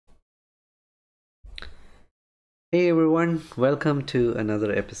Hey everyone, welcome to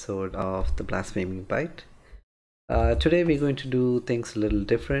another episode of the Blaspheming Bite. Today we're going to do things a little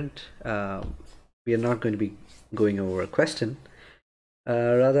different. We are not going to be going over a question.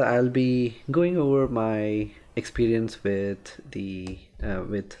 Rather, I'll be going over my experience with a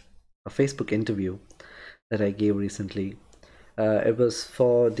Facebook interview that I gave recently. It was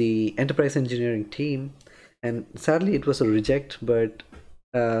for the enterprise engineering team, and sadly, it was a reject, but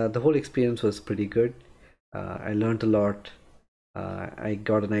the whole experience was pretty good. I learned a lot. I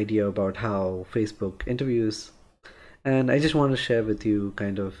got an idea about how Facebook interviews, and I just want to share with you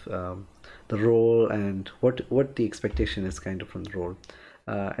kind of the role and what the expectation is kind of from the role.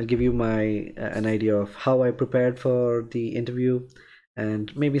 I'll give you my an idea of how I prepared for the interview,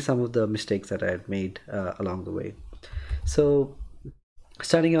 and maybe some of the mistakes that I had made along the way. So,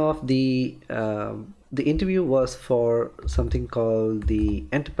 starting off, the interview was for something called the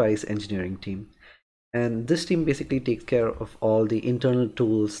enterprise engineering team, and this team basically takes care of all the internal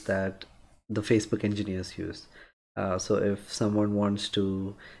tools that the Facebook engineers use. So if someone wants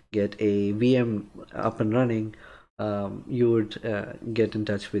to get a VM up and running, you would get in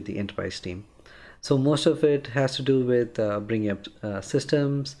touch with the enterprise team. So most of it has to do with bringing up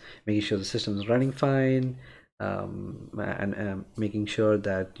systems, making sure the system is running fine, and making sure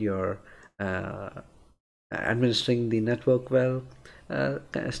that you're uh, administering the network well,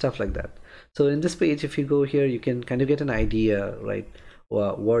 kind of stuff like that. So in this page, if you go here, you can kind of get an idea, right?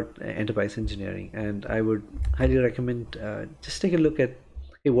 What enterprise engineering, and I would highly recommend just take a look at,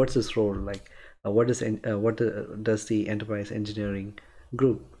 hey, what's this role like? Does the enterprise engineering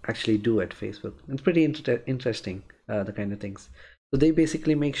group actually do at Facebook? It's pretty interesting, the kind of things. So they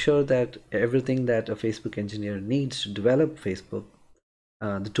basically make sure that everything that a Facebook engineer needs to develop Facebook,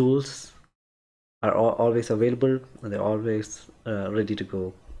 the tools are always available and they're always ready to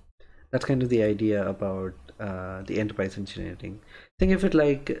go. That's kind of the idea about the enterprise engineering. Think of it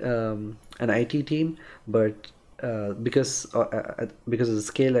like an IT team, but because of the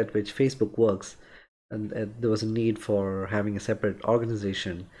scale at which Facebook works, and there was a need for having a separate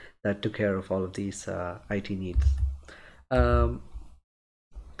organization that took care of all of these IT needs. Um,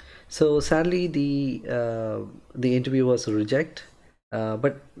 so sadly, the interview was a reject.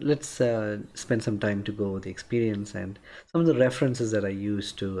 But let's spend some time to go over the experience and some of the references that I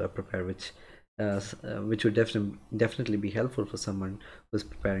used to prepare, which would definitely be helpful for someone who's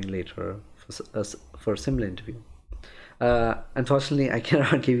preparing later for a similar interview. Unfortunately, I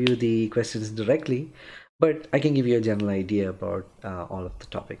cannot give you the questions directly, but I can give you a general idea about all of the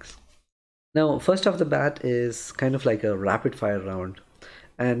topics. Now, first off the bat is kind of like a rapid fire round,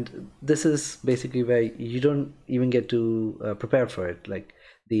 and this is basically where you don't even get to prepare for it. Like,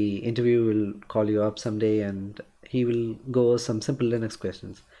 the interview will call you up someday and he will go over some simple Linux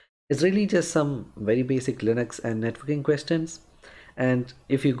questions. It's really just some very basic Linux and networking questions, and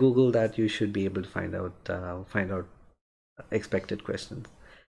if you Google that, you should be able to find out expected questions.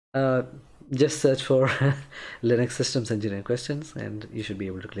 uh, just search for Linux systems engineering questions and you should be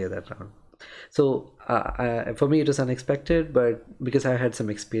able to clear that round. So for me, it was unexpected, but because I had some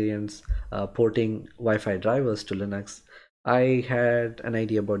experience porting Wi-Fi drivers to Linux, I had an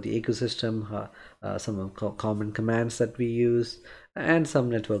idea about the ecosystem, some of common commands that we use, and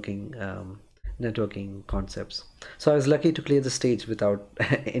some networking concepts. So I was lucky to clear the stage without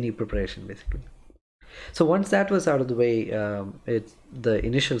any preparation, basically. So once that was out of the way, the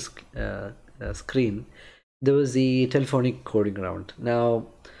initial screen, there was the telephonic coding round. Now,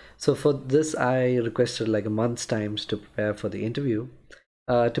 so for this, I requested like a month's times to prepare for the interview.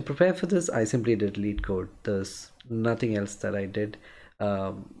 To prepare for this, I simply did lead code. There's nothing else that I did,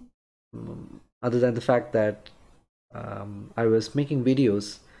 other than the fact that I was making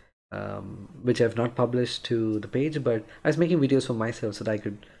videos, which I've not published to the page, but I was making videos for myself so that I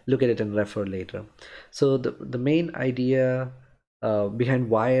could look at it and refer later. So the main idea behind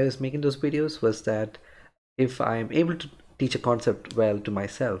why I was making those videos was that if I'm able to teach a concept well to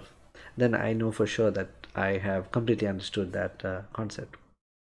myself, then I know for sure that I have completely understood that concept.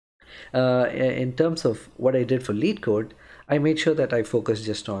 In terms of what I did for lead code, I made sure that I focused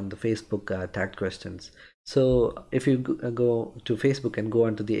just on the Facebook tagged questions. So if you go to Facebook and go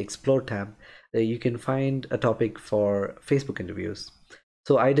onto the Explore tab, you can find a topic for Facebook interviews.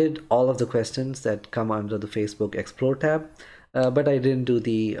 So I did all of the questions that come under the Facebook Explore tab, but I didn't do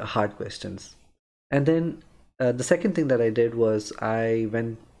the hard questions. And then the second thing that I did was I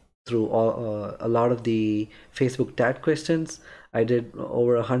went through a lot of the Facebook tagged questions. I did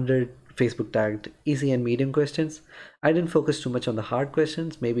over 100 Facebook tagged easy and medium questions. I didn't focus too much on the hard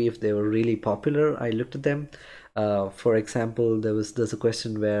questions. Maybe if they were really popular, I looked at them. For example, there's a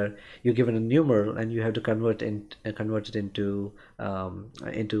question where you're given a numeral and you have to convert it into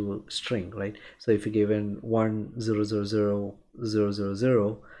string, right? So if you're given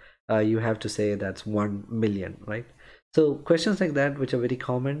 1,000,000,000, you have to say that's 1 million, right? So questions like that, which are very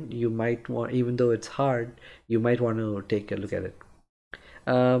common, you might want, even though it's hard, you might want to take a look at it.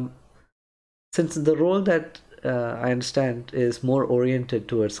 Um, since the role that I understand is more oriented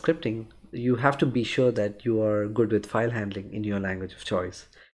towards scripting, you have to be sure that you are good with file handling in your language of choice.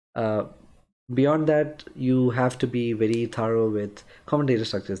 Uh, Beyond that, you have to be very thorough with common data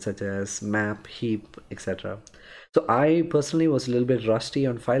structures such as map, heap, etc. So I personally was a little bit rusty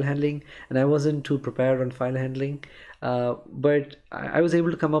on file handling, and I wasn't too prepared on file handling, but I was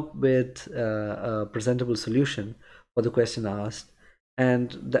able to come up with a presentable solution for the question asked,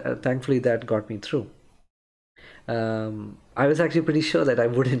 and thankfully that got me through. I was actually pretty sure that I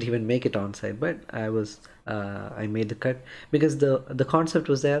wouldn't even make it on site, but I made the cut because the concept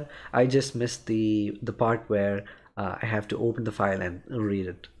was there. I just missed the part where I have to open the file and read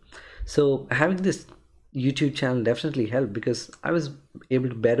it. So having this YouTube channel definitely helped because I was able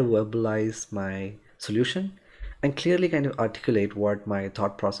to better verbalize my solution and clearly kind of articulate what my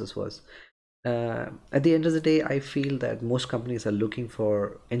thought process was. At the end of the day, I feel that most companies are looking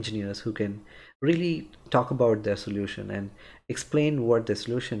for engineers who can really talk about their solution and explain what their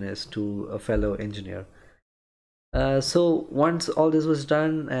solution is to a fellow engineer. So once all this was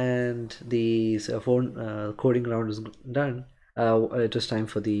done and the phone coding round was done, it was time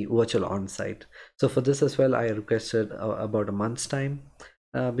for the virtual on-site. So for this as well, I requested about a month's time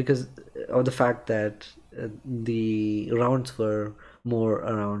because of the fact that the rounds were more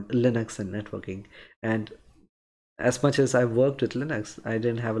around Linux and networking. And as much as I've worked with Linux, I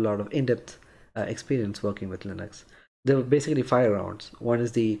didn't have a lot of in-depth experience working with Linux. There were basically 5 rounds. One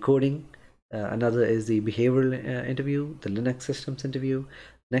is the coding, another is the behavioral interview, the Linux systems interview,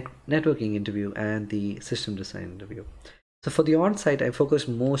 networking interview, and the system design interview. So for the on-site, I focused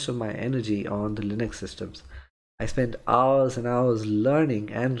most of my energy on the Linux systems. I spent hours and hours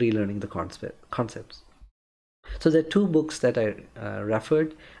learning and relearning the concepts. So there are 2 books that I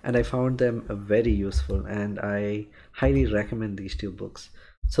referred, and I found them very useful, and I highly recommend these 2 books.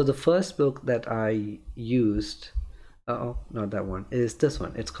 So the first book that I used, oh, not that one, is this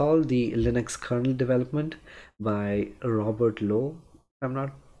one. It's called The Linux Kernel Development by Robert Lowe, if I'm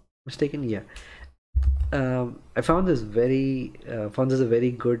not mistaken. Yeah. I found this a very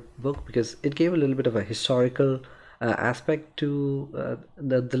good book because it gave a little bit of a historical aspect to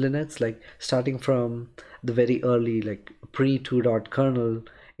the Linux, like starting from the very early, like pre 2 dot kernel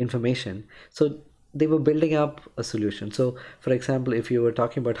information. So they were building up a solution. So for example, if you were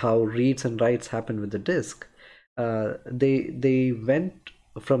talking about how reads and writes happen with the disk, they went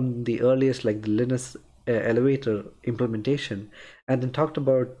from the earliest, like the Linux elevator implementation, and then talked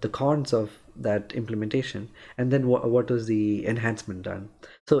about the cons of that implementation, and then what was the enhancement done.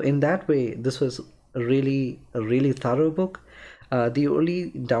 So in that way, this was a really thorough book. The only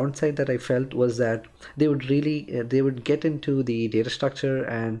downside that I felt was that they would get into the data structure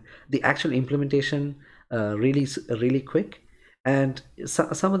and the actual implementation really quick, and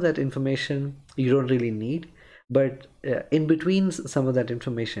some of that information you don't really need, but in between some of that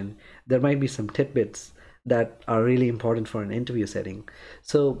information there might be some tidbits that are really important for an interview setting.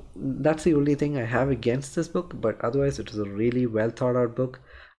 So that's the only thing I have against this book, but otherwise it was a really well thought out book.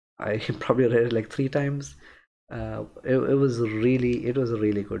 I probably read it like 3 times. It was a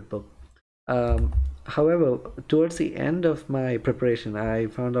really good book. However, towards the end of my preparation, I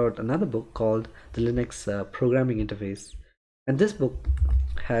found out another book called The Linux Programming Interface. And this book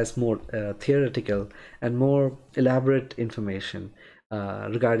has more theoretical and more elaborate information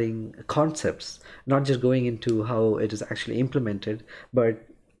regarding concepts, not just going into how it is actually implemented, but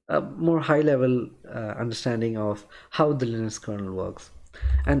a more high level understanding of how the Linux kernel works.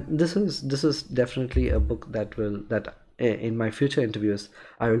 And this is definitely a book that in my future interviews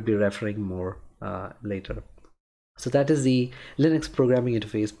I will be referring more later. So that is the Linux Programming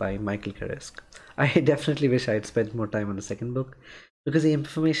Interface by Michael Karisk. I definitely wish I had spent more time on the second book because the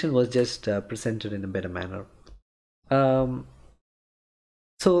information was just presented in a better manner. Um,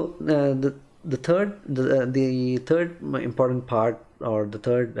 so the third important part, or the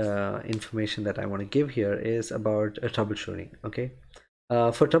third information that I want to give here, is about troubleshooting. Okay.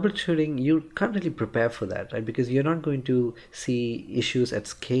 For troubleshooting, you can't really prepare for that, right? Because you're not going to see issues at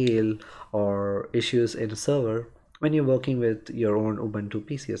scale or issues in a server when you're working with your own Ubuntu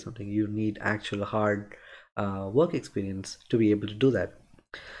PC or something. You need actual hard work experience to be able to do that.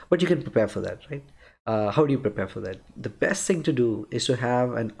 But you can prepare for that, right? How do you prepare for that? The best thing to do is to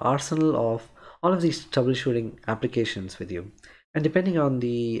have an arsenal of all of these troubleshooting applications with you. And depending on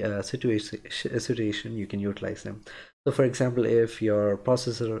the situation, you can utilize them. So for example, if your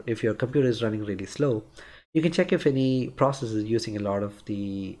computer is running really slow, you can check if any process is using a lot of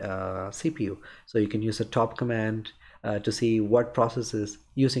the CPU. So you can use a top command to see what process is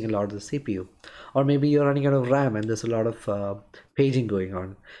using a lot of the CPU. Or maybe you're running out of RAM and there's a lot of paging going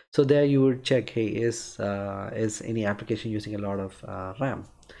on. So there you would check, hey, is any application using a lot of RAM?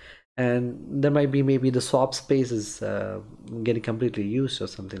 And there might be maybe the swap space is getting completely used or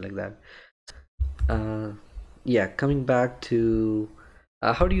something like that. uh, yeah, coming back to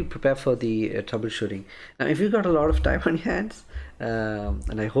how do you prepare for the troubleshooting? Now, if you've got a lot of time on your hands,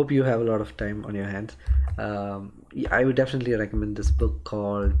 and I hope you have a lot of time on your hands, I would definitely recommend this book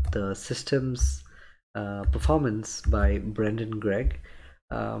called The Systems Performance by Brendan Gregg.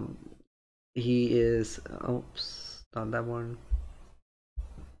 Um, he is, oops, not that one.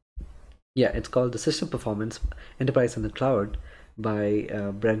 Yeah, it's called The System Performance Enterprise in the Cloud by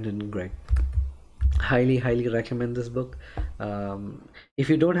Brendan Gregg. Highly recommend this book. If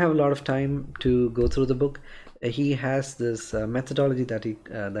you don't have a lot of time to go through the book, he has this methodology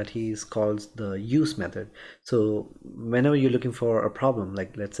that he's calls the use method. So whenever you're looking for a problem,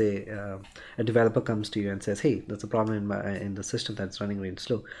 like let's say a developer comes to you and says, hey, there's a problem in the system that's running really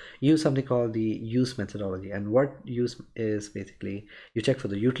slow, use something called the use methodology. And what use is, basically you check for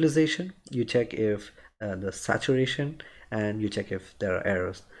the utilization, you check if the saturation, and you check if there are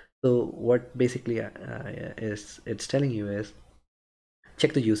errors. So what basically is it's telling you is,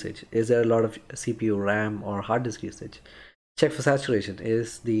 check the usage. Is there a lot of CPU, RAM, or hard disk usage? Check for saturation.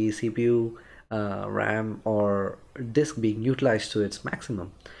 Is the CPU, RAM, or disk being utilized to its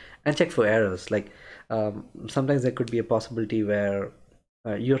maximum? And check for errors. Like sometimes there could be a possibility where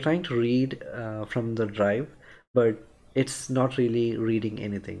you're trying to read from the drive, but it's not really reading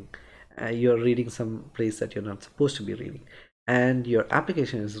anything. You're reading some place that you're not supposed to be reading, and your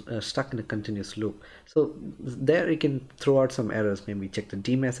application is stuck in a continuous loop. So there you can throw out some errors, maybe check the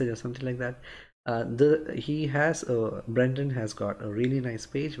D message or something like that. Brendan has got a really nice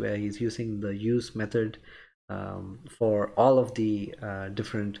page where he's using the use method for all of the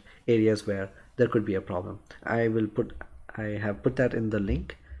different areas where there could be a problem. I have put that in the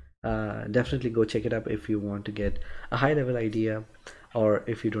link. Definitely go check it up if you want to get a high level idea, or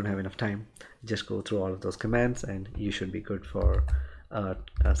if you don't have enough time, just go through all of those commands and you should be good for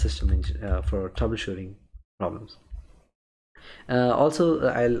for troubleshooting problems. Also,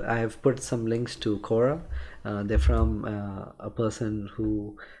 I have put some links to Quora. They're from a person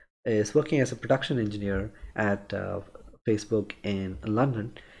who is working as a production engineer at Facebook in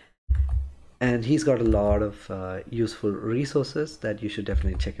London, and he's got a lot of useful resources that you should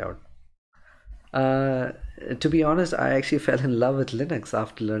definitely check out. Uh, to be honest, I actually fell in love with Linux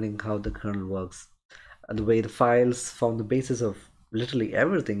after learning how the kernel works, the way the files form the basis of literally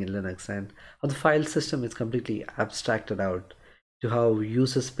everything in Linux, and how the file system is completely abstracted out, to how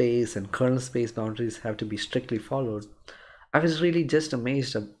user space and kernel space boundaries have to be strictly followed. I was really just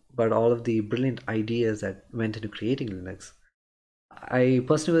amazed about all of the brilliant ideas that went into creating Linux. I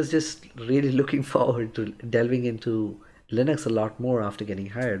personally was just really looking forward to delving into Linux a lot more after getting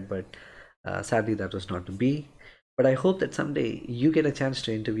hired, but sadly that was not to be. But I hope that someday you get a chance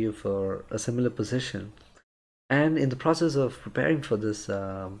to interview for a similar position, and in the process of preparing for this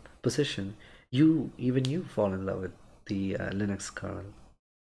position, even you fall in love with the Linux kernel.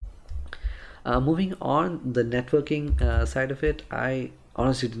 Moving on, the networking side of it, I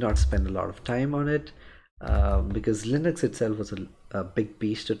honestly did not spend a lot of time on it because Linux itself was a big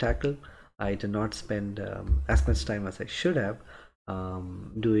beast to tackle. I did not spend as much time as I should have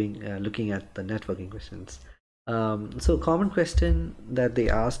doing looking at the networking questions. So common question that they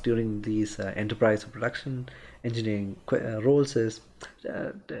ask during these enterprise or production engineering roles is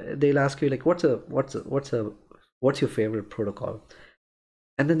they'll ask you like, what's your favorite protocol?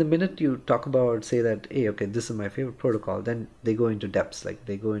 And then the minute you talk about, say that, hey, okay, this is my favorite protocol, then they go into depths, like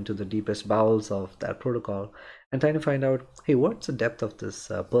they go into the deepest bowels of that protocol and trying to find out, hey, what's the depth of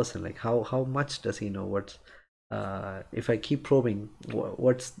this person? Like how much does he know? What's if I keep probing,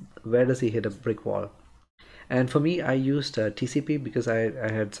 where does he hit a brick wall? And for me, I used TCP because I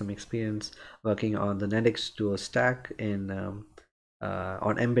had some experience working on the NetX Duo stack in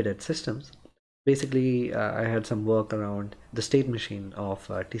on embedded systems. Basically, I had some work around the state machine of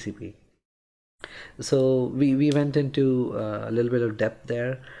TCP. So we went into a little bit of depth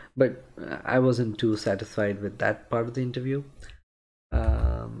there, but I wasn't too satisfied with that part of the interview.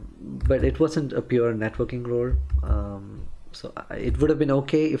 But it wasn't a pure networking role. So it would have been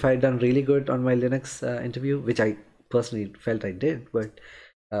okay if I had done really good on my Linux interview, which I personally felt I did, but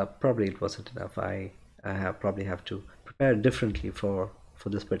probably it wasn't enough. I have probably have to prepare differently for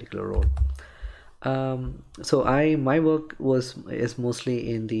this particular role. So my work is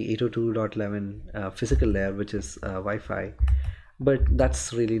mostly in the 802.11 physical layer, which is Wi-Fi, but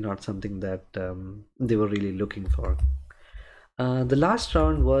that's really not something that they were really looking for. The last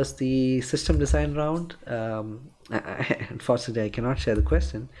round was the system design round. Unfortunately, I cannot share the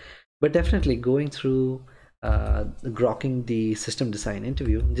question, but definitely going through grokking the system design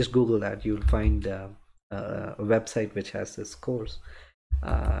interview. Just Google that; you'll find a website which has this course.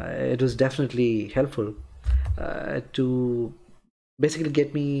 It was definitely helpful to basically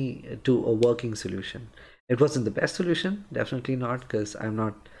get me to a working solution. It wasn't the best solution, definitely not, because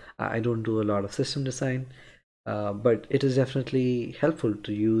I don't do a lot of system design, but it is definitely helpful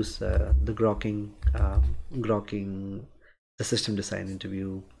to use the grokking the system design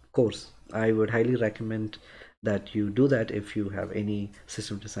interview course. I would highly recommend that you do that if you have any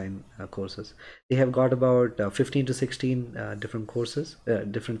system design courses. They have got about 15 to 16 different courses,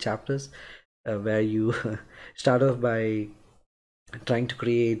 different chapters, where you start off by trying to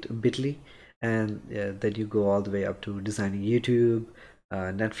create Bitly, and then you go all the way up to designing YouTube,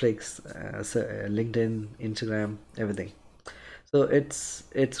 Netflix, LinkedIn, Instagram, everything. So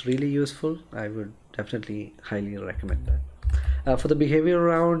it's really useful. I would definitely highly recommend that. For the behavior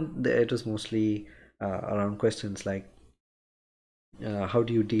round, it was mostly around questions like how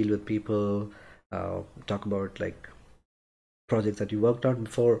do you deal with people, talk about like projects that you worked on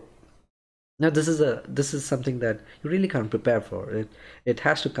before. Now this is something that you really can't prepare for. It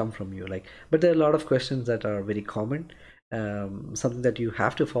has to come from you, like, but there are a lot of questions that are very common. Something that you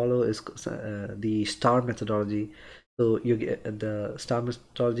have to follow is the STAR methodology. So you get the STAR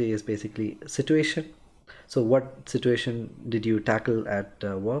methodology is basically situation. So what situation did you tackle at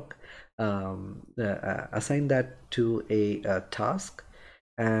work? Assign that to a task,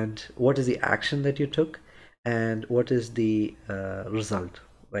 and what is the action that you took, and what is the result,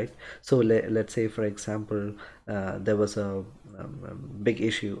 right? So let's say, for example, there was a big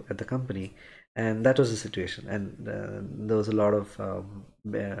issue at the company, and that was the situation, and there was a lot of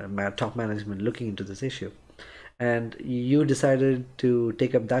top management looking into this issue, and you decided to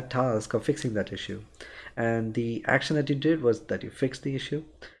take up that task of fixing that issue, and the action that you did was that you fixed the issue.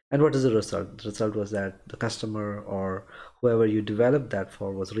 And what is the result? The result was that the customer or whoever you developed that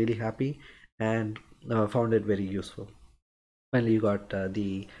for was really happy and found it very useful. Finally, you got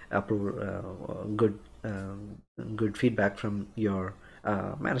the good good feedback from your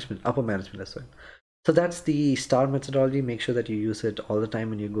management, upper management as well. So that's the STAR methodology. Make sure that you use it all the time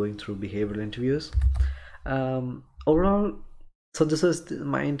when you're going through behavioral interviews. Overall, so this was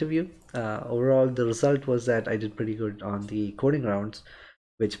my interview. Overall, the result was that I did pretty good on the coding rounds,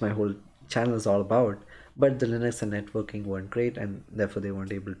 which my whole channel is all about. But the Linux and networking weren't great, and therefore they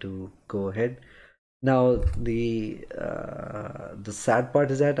weren't able to go ahead. Now the sad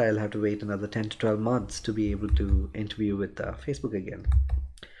part is that I'll have to wait another 10 to 12 months to be able to interview with Facebook again.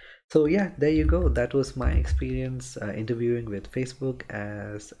 So yeah, there you go. That was my experience interviewing with Facebook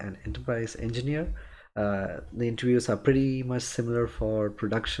as an enterprise engineer. The interviews are pretty much similar for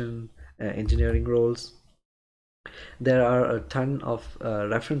production engineering roles. There are a ton of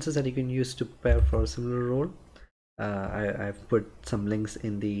references that you can use to prepare for a similar role. I've put some links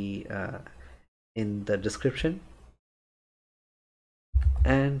in the description,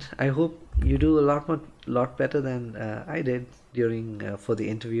 and I hope you do a lot better than I did during for the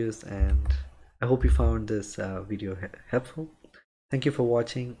interviews, and I hope you found this video helpful. Thank you for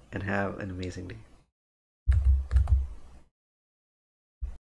watching and have an amazing day.